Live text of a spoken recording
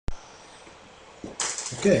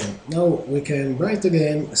Okay, now we can write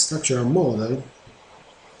again a structural model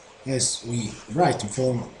as we write in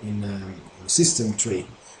form in system tree.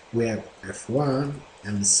 We have f1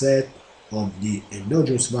 and the set of the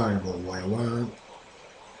endogenous variable y1,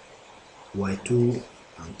 y2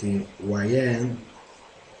 until yn.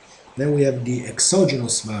 Then we have the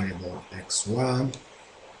exogenous variable x1,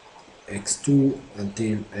 x2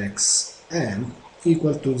 until xn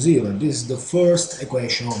equal to 0. This is the first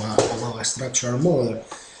equation of our structural model.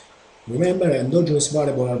 Remember, endogenous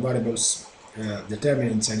variables are variables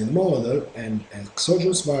determined inside the model, and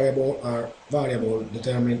exogenous variables are variables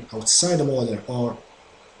determined outside the model or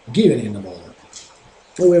given in the model.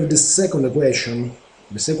 So we have the second equation,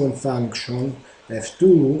 the second function,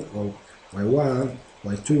 f2 of y1,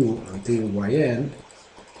 y2 until yn,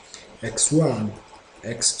 x1,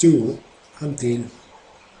 x2 until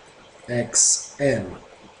xn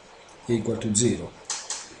equal to 0.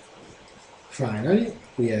 Finally,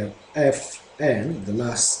 we have fn, the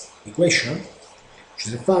last equation, which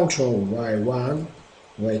is a function of y1,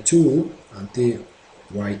 y2 until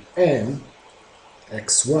yn,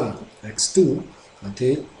 x1, x2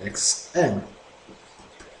 until xn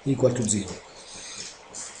equal to 0.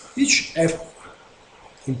 Each f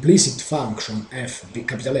implicit function f,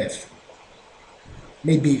 capital F,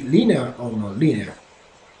 may be linear or non-linear,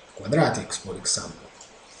 quadratics for example.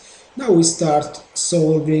 Now we start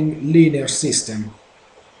solving linear system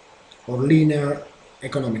or linear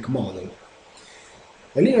economic model.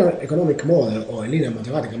 A linear economic model or a linear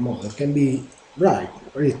mathematical model can be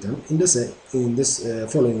written in this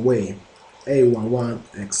following way: a11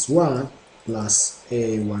 x1 plus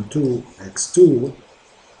a12 x2,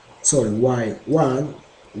 sorry, y1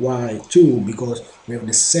 y2, because we have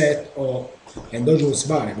the set of endogenous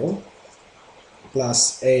variable,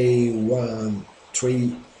 plus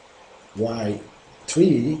a13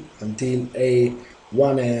 y3 until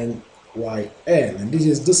a1n yn, and this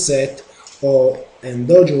is the set of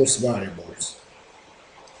endogenous variables.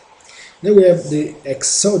 Then we have the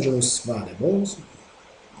exogenous variables.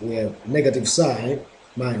 We have negative sign,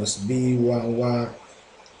 minus b11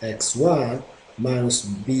 x1 minus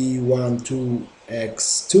b12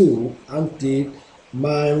 x2 until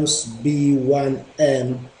minus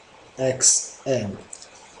b1n xn,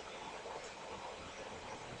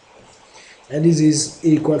 and this is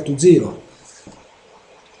equal to 0.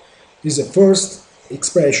 This is the first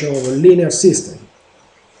expression of a linear system.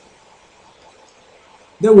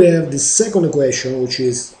 Then we have the second equation, which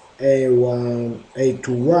is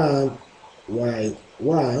a21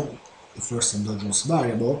 y1, the first endogenous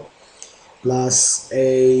variable, plus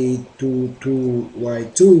a22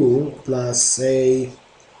 y2 plus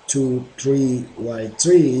a23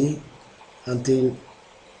 y3 until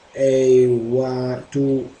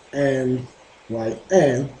a2n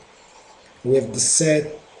yn. We have the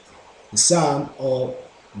sum of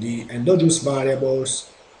the endogenous variables,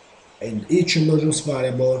 and each endogenous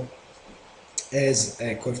variable has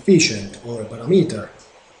a coefficient or a parameter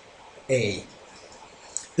a.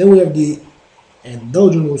 Then we have the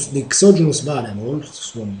exogenous variables,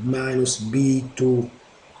 so minus b21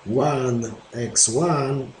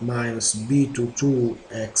 x1 minus b22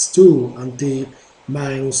 x2 until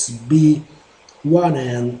minus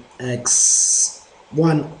b1n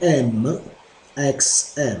x1m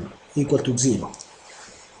xn equal to 0.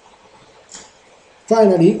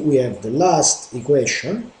 Finally, we have the last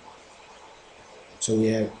equation. So we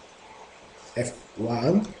have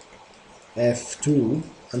f1, f2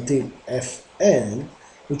 until fn,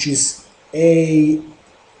 which is an1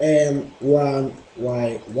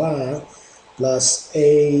 y1 plus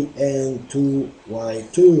an2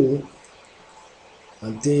 y2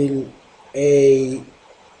 until an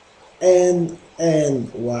yn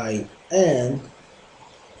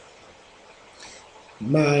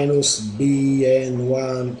minus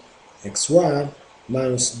bn1 x1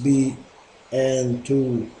 minus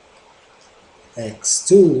bn2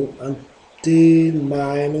 x2 until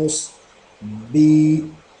minus bnm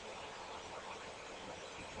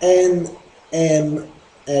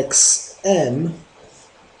xn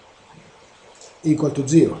equal to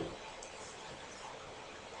 0.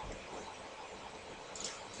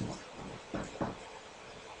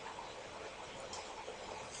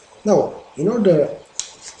 Now, in order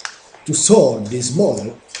to solve this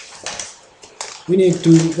model, we need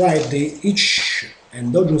to write each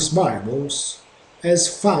endogenous variables as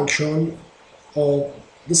function of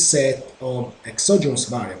the set of exogenous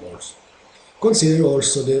variables. Consider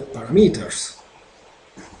also the parameters.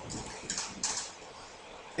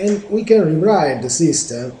 And we can rewrite the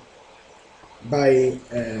system by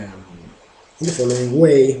in the following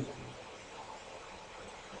way.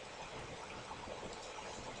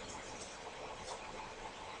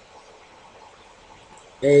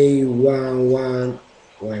 A11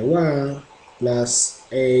 y1 plus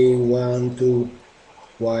A12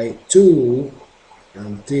 y2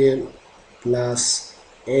 until plus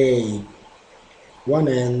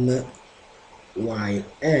A1n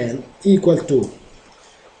yn equal to,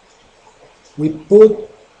 we put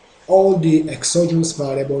all the exogenous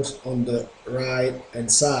variables on the right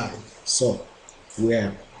hand side. So we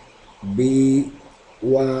have b1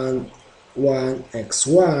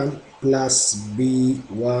 1x1 plus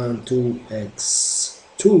b12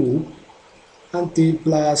 x2 until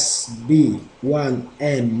plus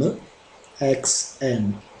b1m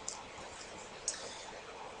xn.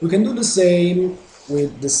 We can do the same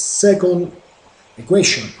with the second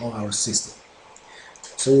equation of our system.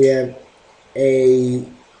 So we have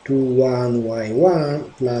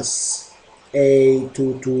a21y1 plus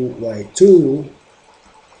a22y2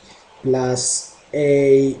 plus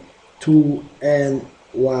a2nyn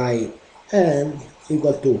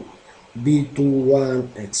equal to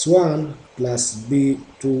b21x1 plus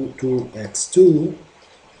b22x2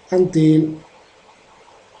 until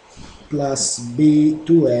plus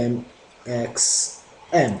b2m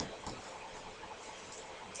xn.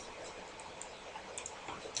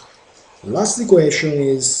 Last equation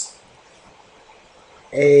is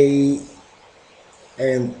a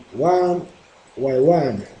and 1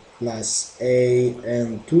 y1 plus a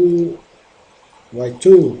and 2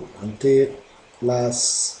 y2 until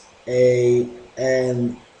plus a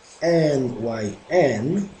and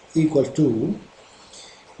yn equal to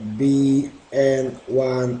b and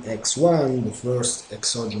 1 x1, the first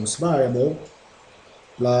exogenous variable,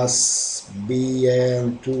 plus b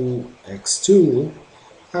and 2 x2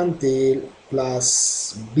 until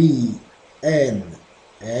plus b n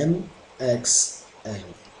m x n.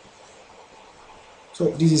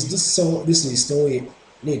 So this is the we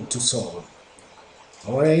need to solve.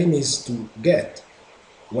 Our aim is to get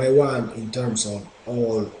y1 in terms of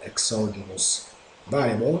all exogenous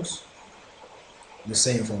variables, the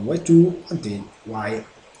same for y2 until yn.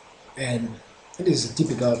 And it is a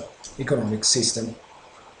typical economic system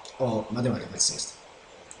or mathematical system.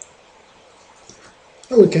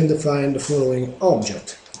 Now we can define the following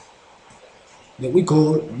object that we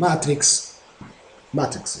call matrices.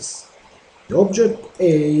 The object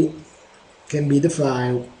A can be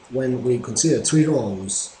defined when we consider three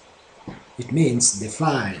rows. It means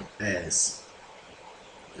defined as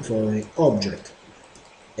the following object: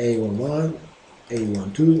 A11,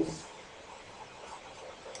 A12,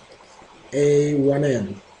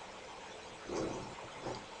 A1n.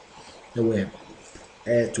 Then we have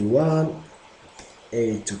A21,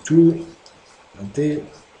 A22 until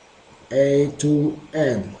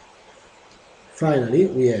A2n. Finally,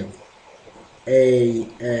 we have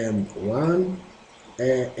AN1,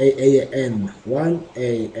 AN1,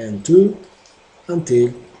 AN2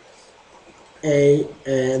 until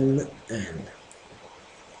ANN.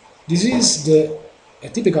 This is a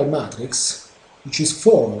typical matrix which is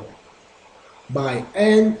formed by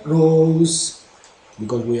n rows,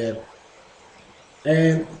 because we have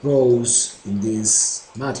n rows in this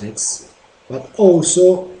matrix, but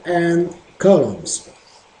also n columns.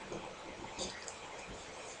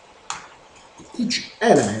 Each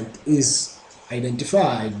element is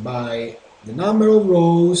identified by the number of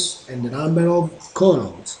rows and the number of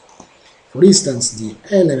columns. For instance, the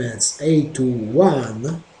elements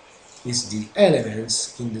A21 is the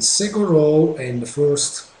elements in the second row and the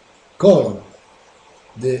first column.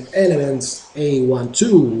 The elements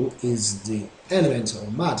A12 is the elements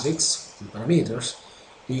of matrix, the parameters,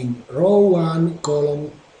 in row 1,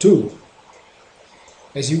 column 2.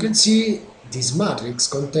 As you can see, this matrix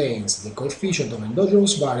contains the coefficient of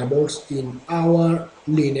endogenous variables in our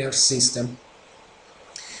linear system.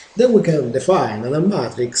 Then we can define another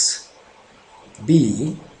matrix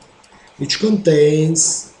B, which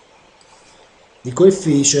contains the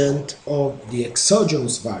coefficient of the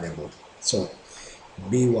exogenous variable. So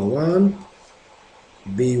B11,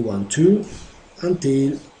 B12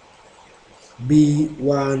 until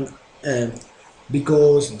B1m,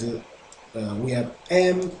 because we have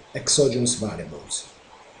m exogenous variables.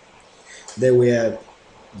 Then we have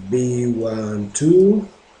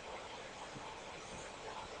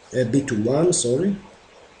B21, sorry,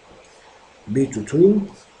 B22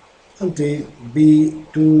 until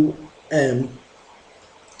B2m.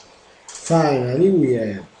 Finally, we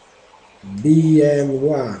have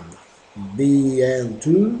Bn1,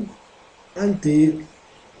 Bn2 until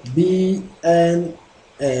Bnm.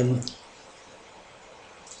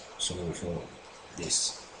 Sorry for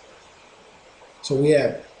this. So we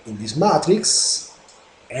have in this matrix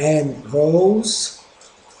n rows,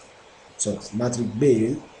 so matrix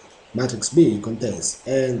B, matrix B contains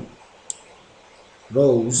n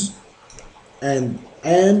rows and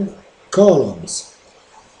n columns.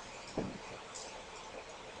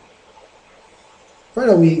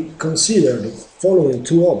 Finally, we consider the following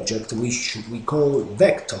two objects, which we call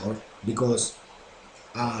vector, because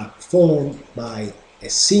are formed by a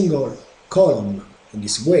single column in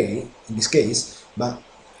this way, in this case, but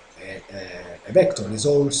a vector is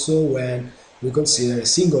also when we consider a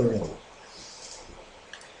single row.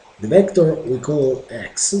 The vector we call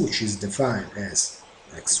x, which is defined as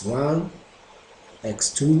x1,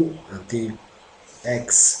 x2 until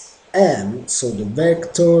xn, so the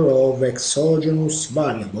vector of exogenous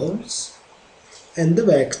variables, and the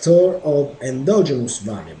vector of endogenous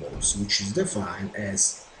variables, which is defined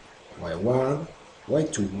as y1,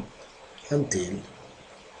 y2 until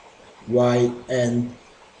yn.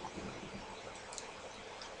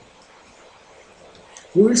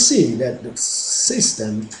 We will see that the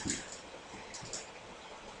system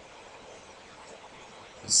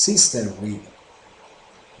we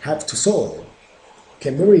have to solve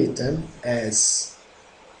can be written as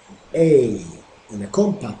A in a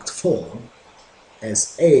compact form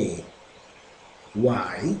as A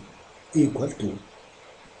y equal to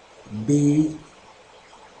B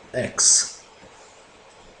x,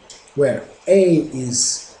 where A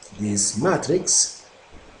is this matrix,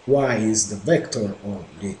 y is the vector of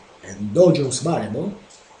the endogenous variable,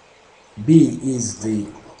 B is the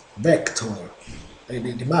vector,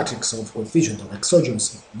 the matrix of coefficient of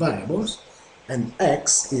exogenous variables, and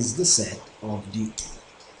x is the set of the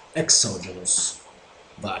exogenous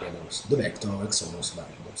variables, the vector of exogenous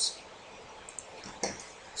variables.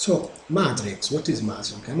 So, matrix, what is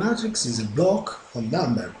matrix? A matrix is a block of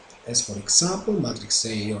number, as for example, matrix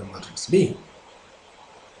A or matrix B.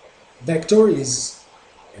 Vector is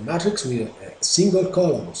a matrix with a single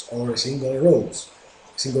columns or a single row.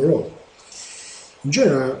 In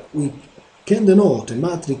general, we can denote a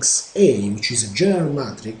matrix A, which is a general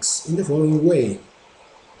matrix, in the following way: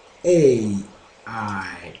 Aij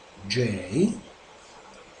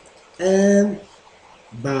n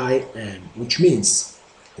by n, which means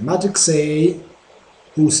the matrix A,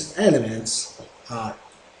 whose elements are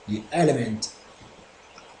the element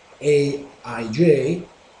Aij,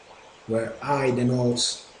 where I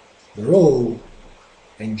denotes the row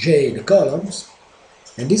and J the columns,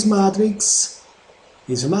 and this matrix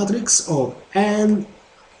is a matrix of n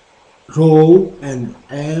rows and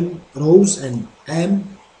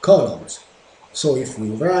m columns. So if we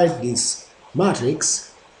write this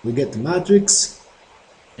matrix, we get the matrix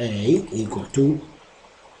A equal to,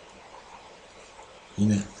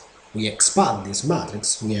 we expand this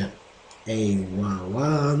matrix, we have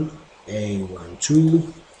A11,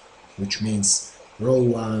 A12, which means row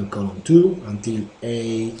 1, column 2, until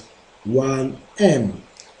A1m,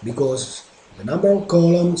 because the number of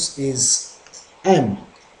columns is m.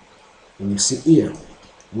 We will see here.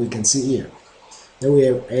 We can see here. Then we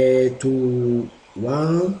have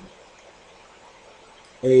A21,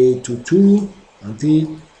 A22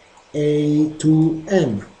 until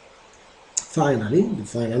A2m. Finally, the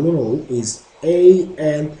final row is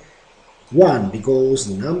AN1, because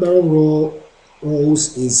the number of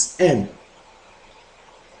rows is n.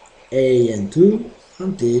 AN2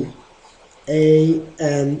 until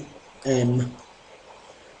ANM.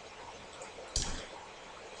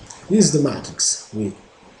 This is the matrix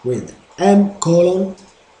with m column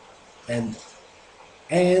and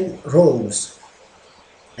n rows,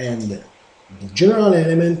 and the general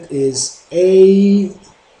element is Aij,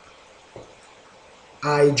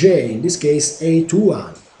 in this case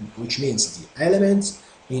A21, which means the elements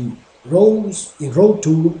in row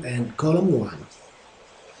 2 and column 1.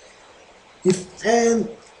 If n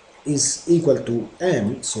is equal to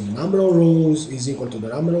m, so the number of rows is equal to the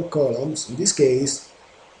number of columns, in this case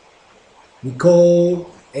we call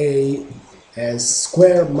A as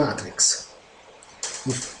square matrix.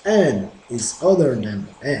 If n is other than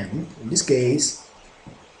m, in this case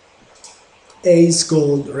A is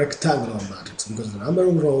called rectangular matrix, because the number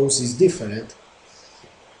of rows is different,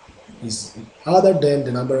 is other than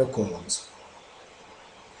the number of columns.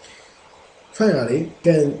 Finally,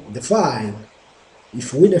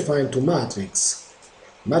 if we define two matrices,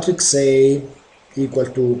 matrix A equal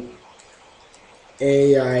to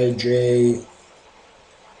Aij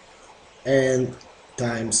n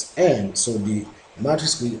times n, so the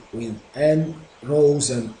matrix with n rows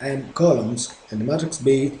and n columns, and the matrix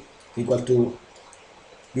B equal to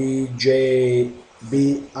Bij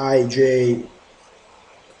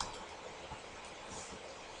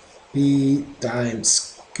P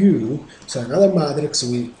times Q, so another matrix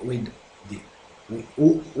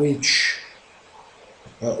which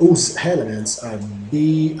whose elements are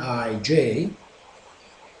Bij,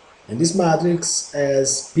 and this matrix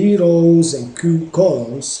has P rows and Q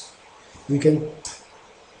columns. We can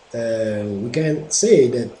say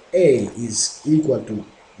that A is equal to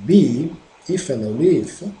B if and only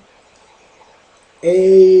if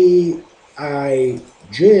Aij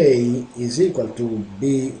is equal to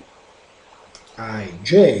Bij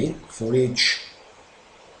for each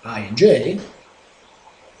I and j,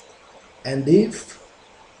 and if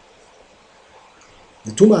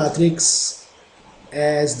the two matrices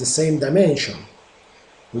has the same dimension,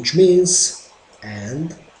 which means n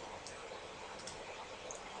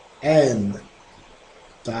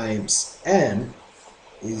times n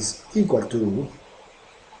is equal to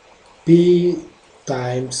p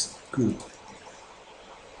times q.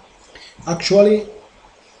 Actually,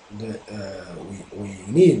 we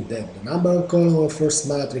need that the number of columns of first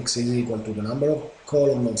matrix is equal to the number of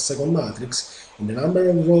columns of second matrix, and the number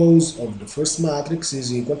of rows of the first matrix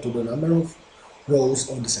is equal to the number of rows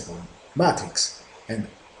of the second matrix, and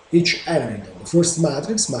each element of the first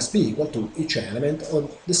matrix must be equal to each element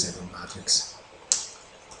of the second matrix.